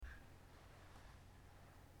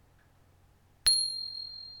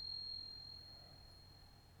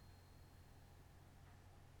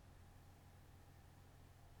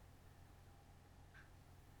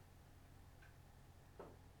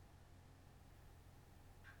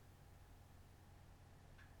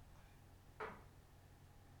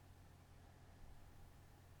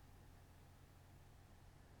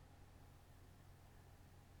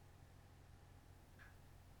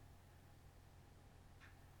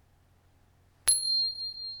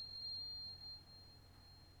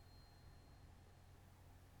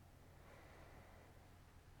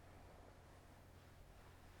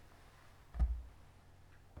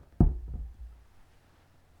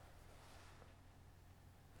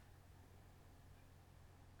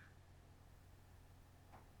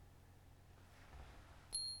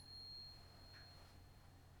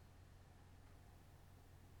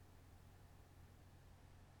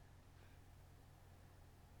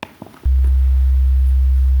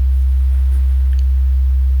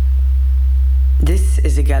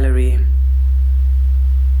is a gallery.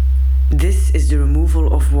 This is the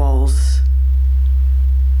removal of walls.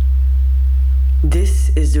 This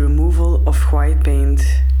is the removal of white paint.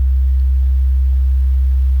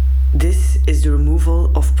 This is the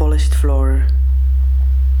removal of polished floor.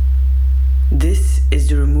 This is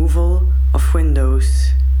the removal of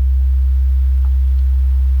windows.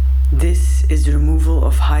 This is the removal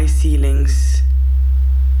of high ceilings.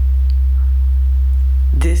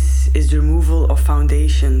 This is the removal of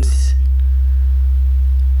foundations.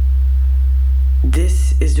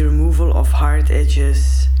 This is the removal of hard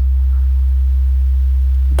edges.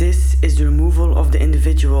 This is the removal of the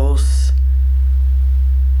individuals.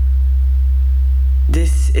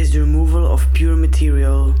 This is the removal of pure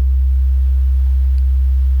material.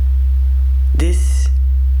 This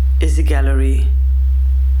is the gallery.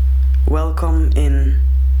 Welcome in.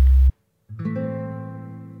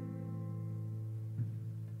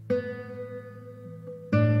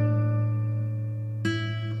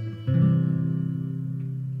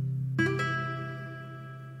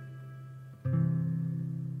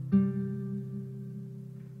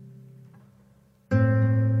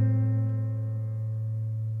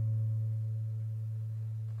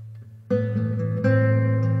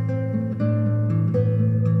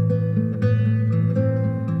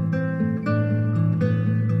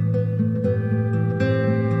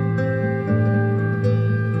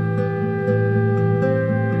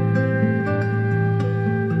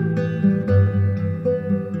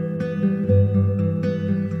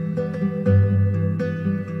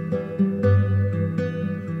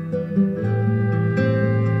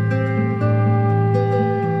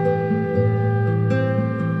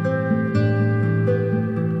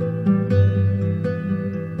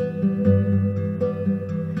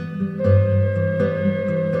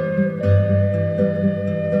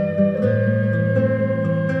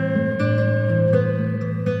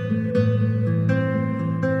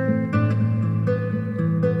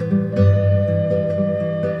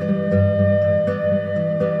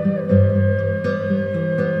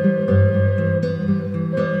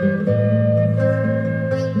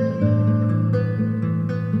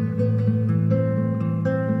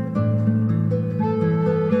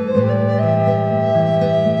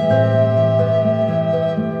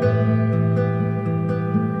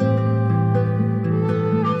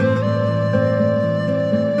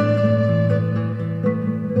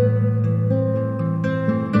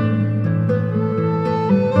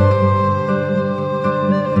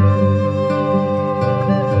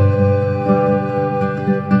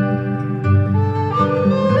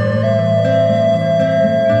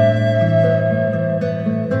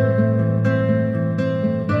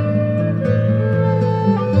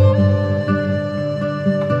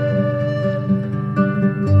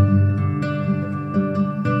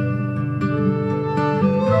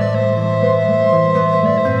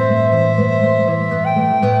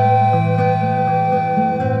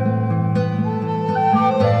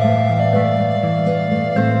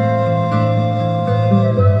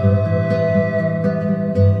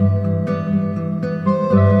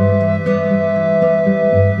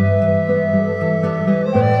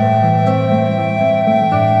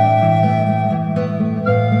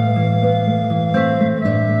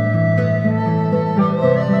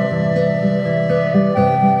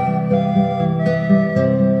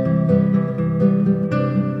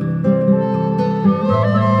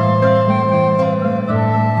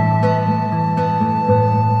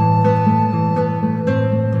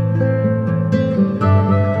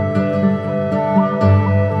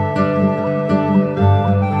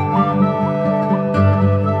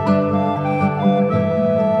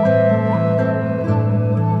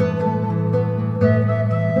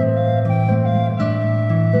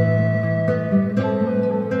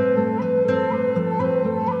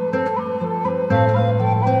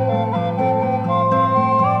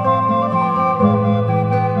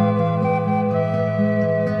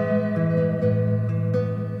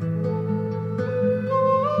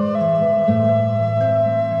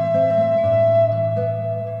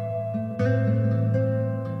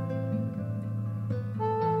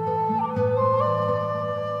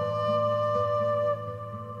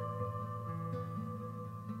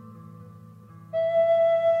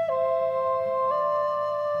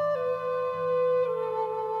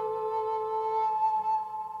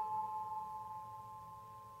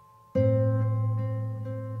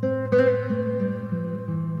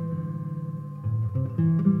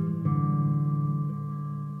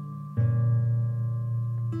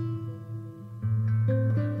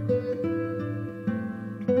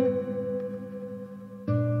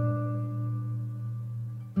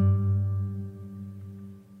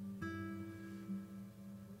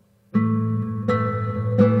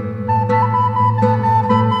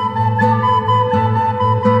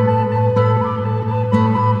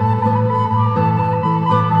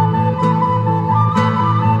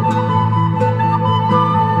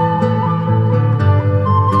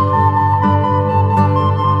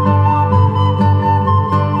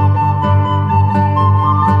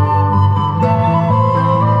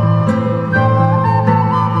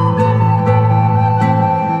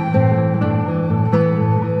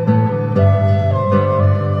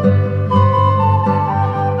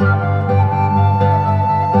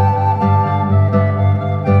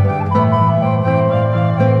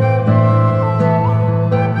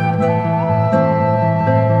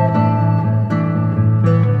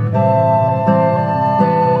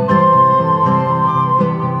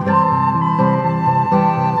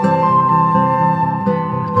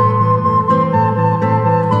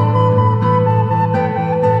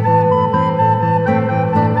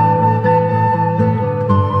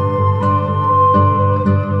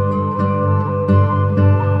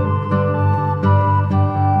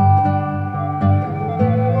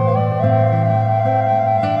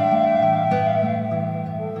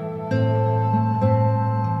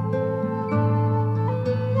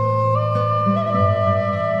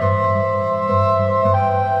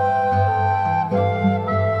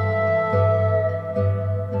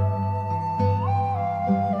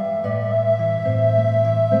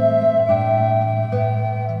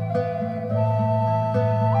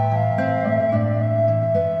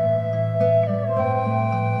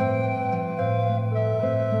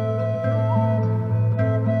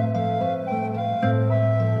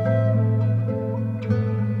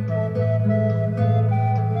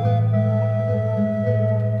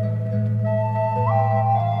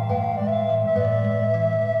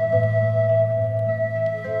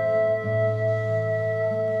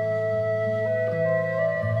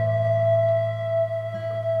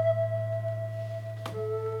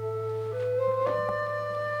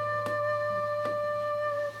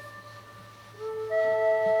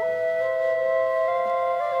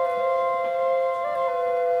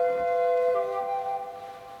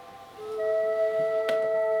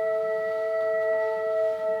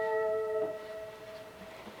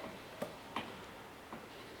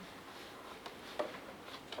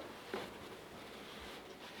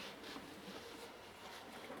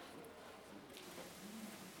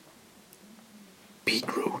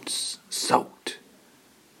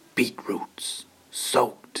 beetroots,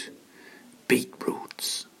 soaked,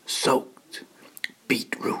 beetroots, soaked,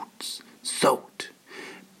 beetroots, soaked,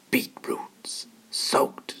 beetroots,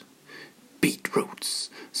 soaked,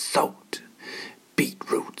 beetroots, soaked,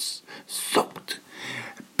 beetroots, soaked,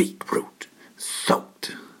 beetroot,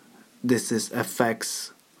 soaked. This is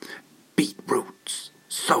FX. Beetroots,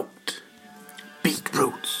 soaked,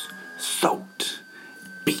 beetroots, soaked,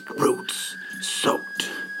 beetroots,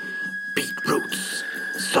 soaked, beetroots,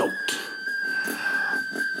 soaked.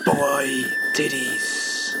 Boy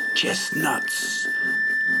titties, chestnuts,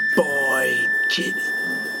 boy titties,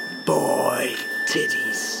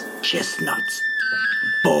 chestnuts,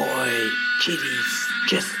 boy titties,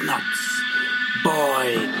 chestnuts,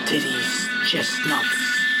 boy titties,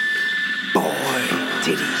 chestnuts, boy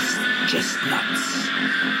titties, chestnuts,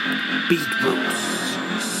 beetroots,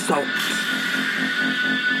 soaked,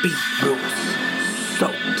 beetroots,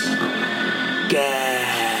 soaked,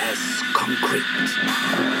 gas, concrete,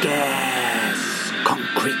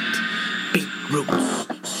 beetroots,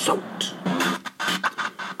 soaked.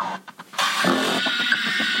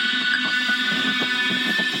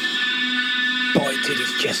 Boy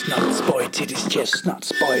titties, chestnuts, boy titties,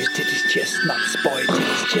 chestnuts, boy titties, chestnuts, boy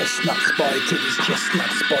titties, chestnuts, boy titties,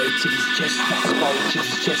 chestnuts, boy titties, chestnuts, boy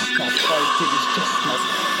titties, chestnuts, boy titties, chestnuts,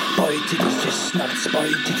 boy titties, chestnuts, boy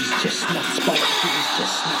titties, chestnuts, boy titties,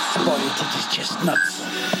 chestnuts, boy titties, chestnuts.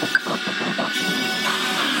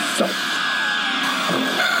 So.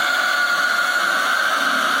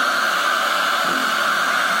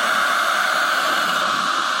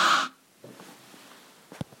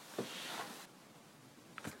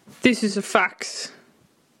 This is a fax.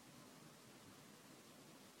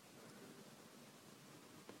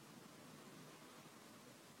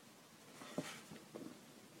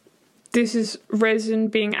 This is resin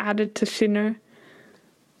being added to thinner.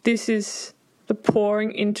 This is the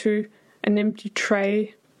pouring into an empty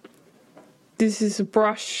tray. This is a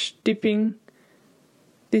brush dipping.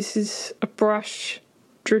 This is a brush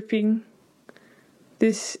dripping.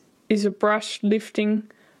 This is a brush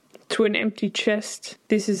lifting to an empty chest.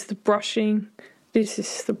 This is the brushing. This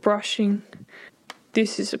is the brushing.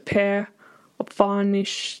 This is a pair of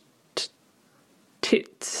varnished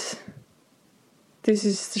tits. This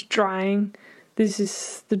is the drying. This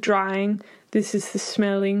is the drying. This is the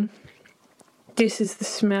smelling. This is the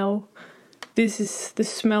smell. This is the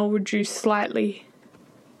smell reduced slightly.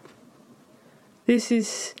 This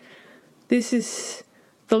is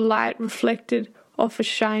the light reflected off a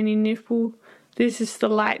shiny nipple. This is the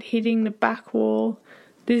light hitting the back wall.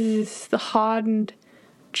 This is the hardened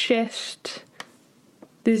chest.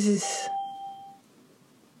 This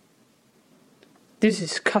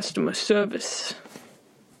is customer service.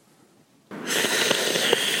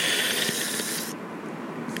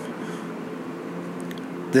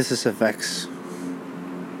 This is a fax.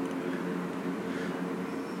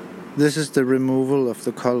 This is the removal of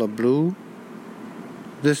the color blue.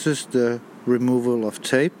 This is the removal of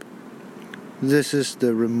tape. This is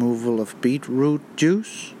the removal of beetroot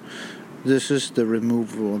juice. This is the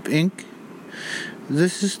removal of ink.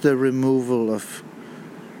 This is the removal of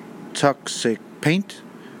toxic paint.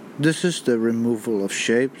 This is the removal of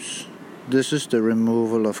shapes. This is the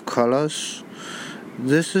removal of colors.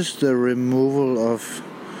 This is the removal of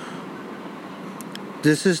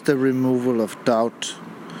doubt.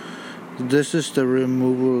 This is the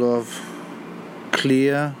removal of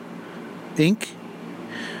clear ink.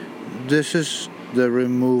 This is the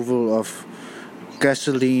removal of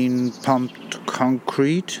gasoline pumped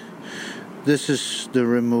concrete. This is the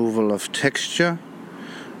removal of texture.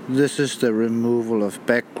 This is the removal of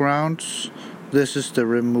backgrounds. This is the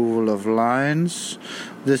removal of lines.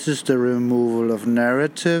 This is the removal of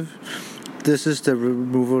narrative. This is the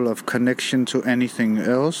removal of connection to anything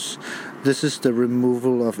else. This is the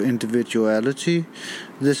removal of individuality.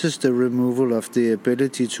 This is the removal of the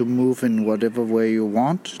ability to move in whatever way you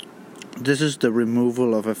want. This is the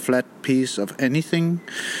removal of a flat piece of anything.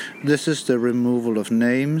 This is the removal of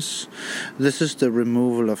names. This is the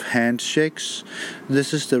removal of handshakes.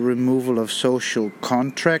 This is the removal of social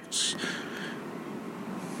contracts.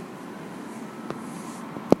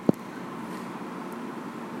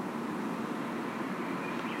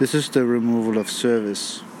 This is the removal of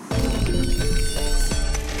service.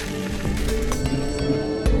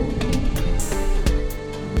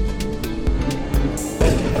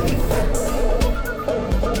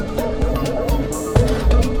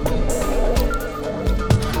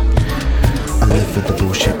 With the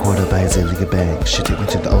bullshit quarter by a zillion bag. She took me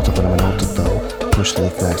to the altar, but I'm an altar though. Push little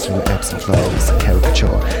flags from the ebbs and flows.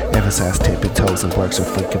 Caricature, emphasize tippy toes and works with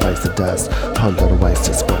freaky bites of dust. Whole lot of ways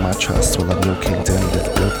to support my trust. Well, a new kingdom that's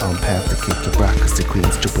built on path to kick your bureaucracy queen.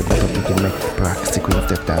 Stupid never begin me. Bureaucracy queen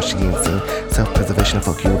step down, she ain't seen. Self-preservation,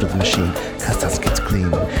 fuck you to the machine. Hairstyles gets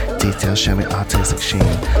clean. Details show me artistic sheen.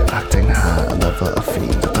 Octane high, a lover of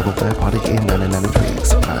fiend. A double fair party in 1993.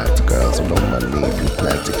 Supplied to girls with no money. Be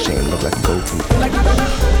plastic shame, look like a gold tooth.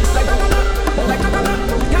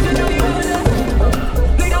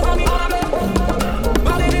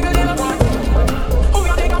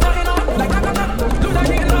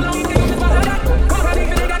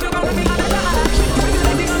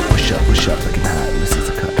 Push up, looking hot, this is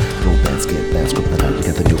a cut. No bands, get bands, group the night. You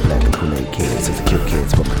got the new black and Kool-Aid kids. It's a cute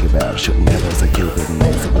kids, what make it about? Shooting arrows like Cupid and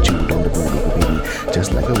names like what you don't believe.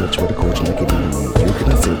 Just like a witch with a coach like it in me. You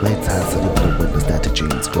can say wet ties, so you know what the static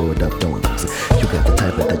jeans. Grow it up, don't lose it. You got the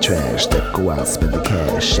type of the trash that go out, spend the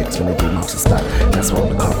cash. Shakes when they do mouse the spot. That's why I'm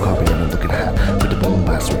the copy and I'm looking hot. With the boom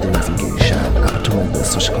box with the resin getting shot.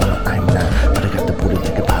 Opportunist, so she call I'm not. But I got the booty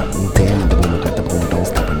like a pop. Damn, the boom, I got the boom, don't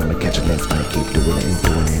stop. And I'ma catch a next mic, keep doing it and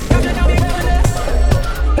doing it.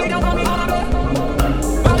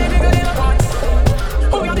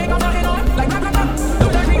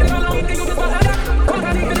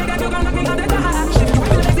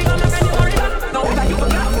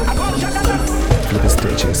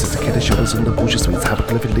 Since the kid shoulders in the bushy sweets,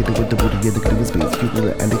 hieroglyphic leader with the booty, yeah, the glitter beats, cute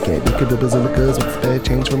little handicap. You could be busy with girls with the spare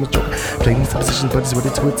change from a stroke. Playing some positions, but it's ready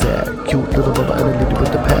to attack. Cute little bubba and a lady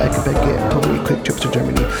with the pack. If I get probably quick trips to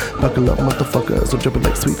Germany. Buckle up, motherfuckers, so jumping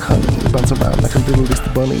like sweet honey. Bounce around like a little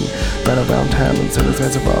Easter bunny. Run around town and send his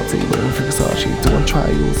Maserati. Wearing Versace, doing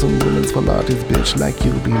trials and women's for artists, bitch like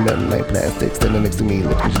you. Be melting like plastic. Standing next to me,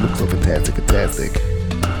 look, you look so fantastic, fantastic.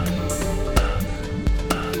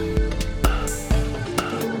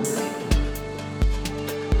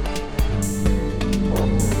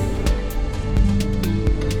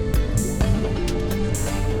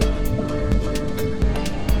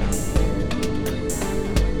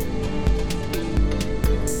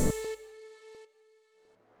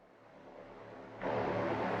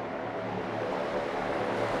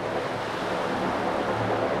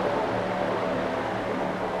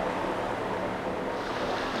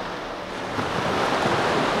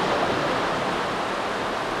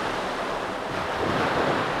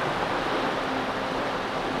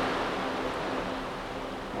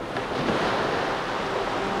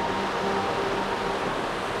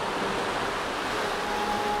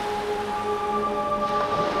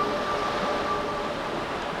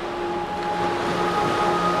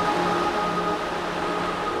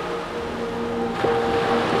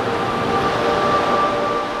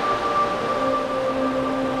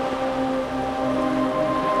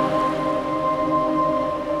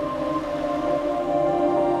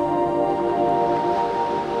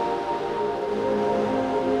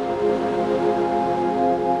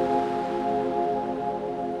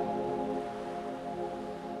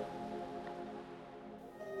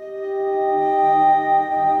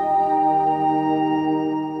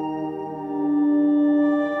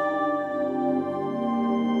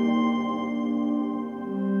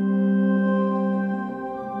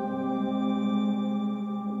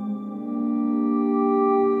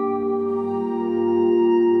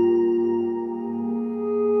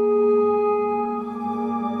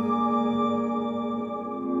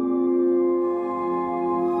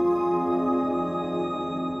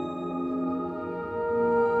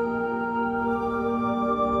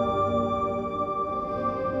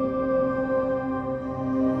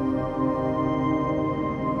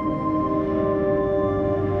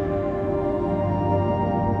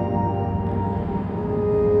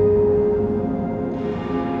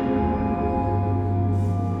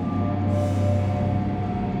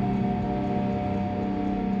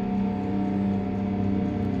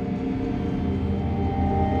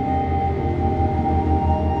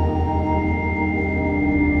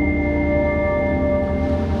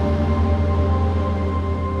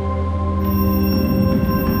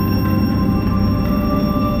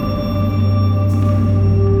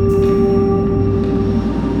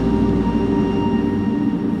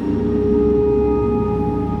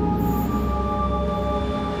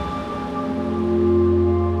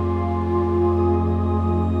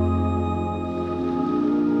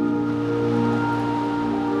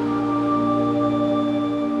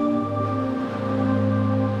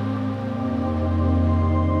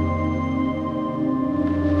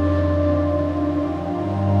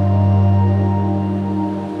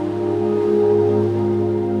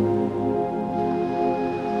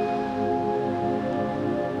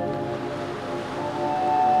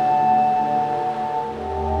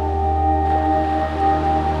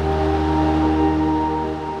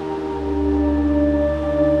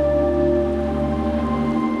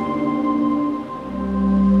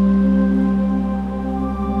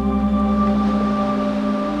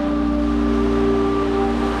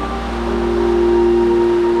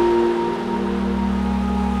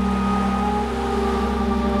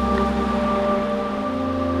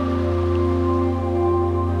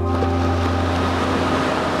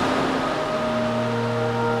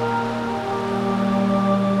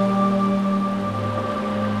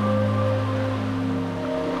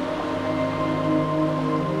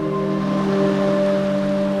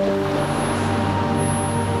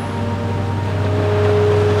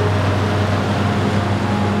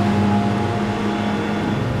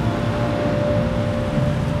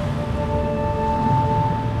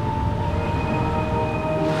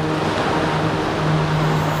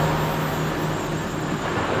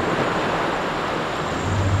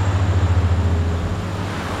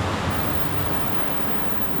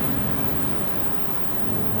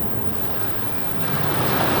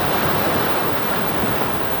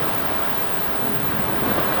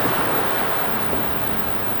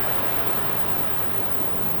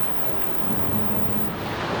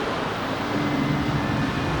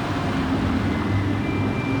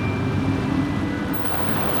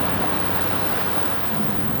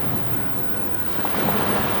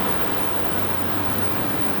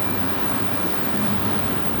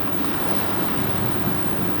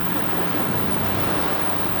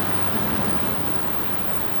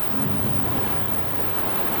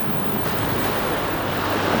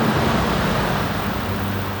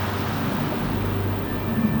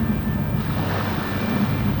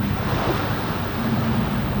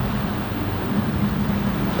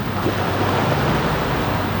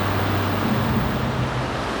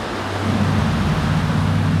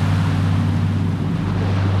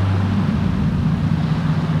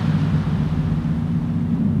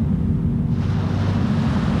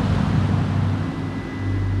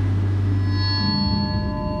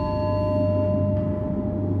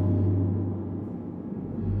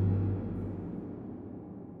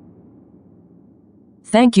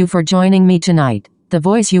 Thank you for joining me tonight. The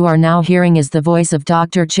voice you are now hearing is the voice of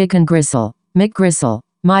Dr.Chicken Gristle, McGristle,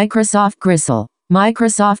 Microsoft Gristle,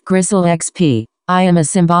 Microsoft Gristle XP. I am a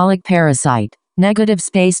symbolic parasite, negative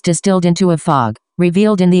space distilled into a fog,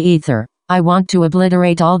 revealed in the ether. I want to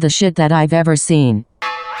obliterate all the shit that I've ever seen.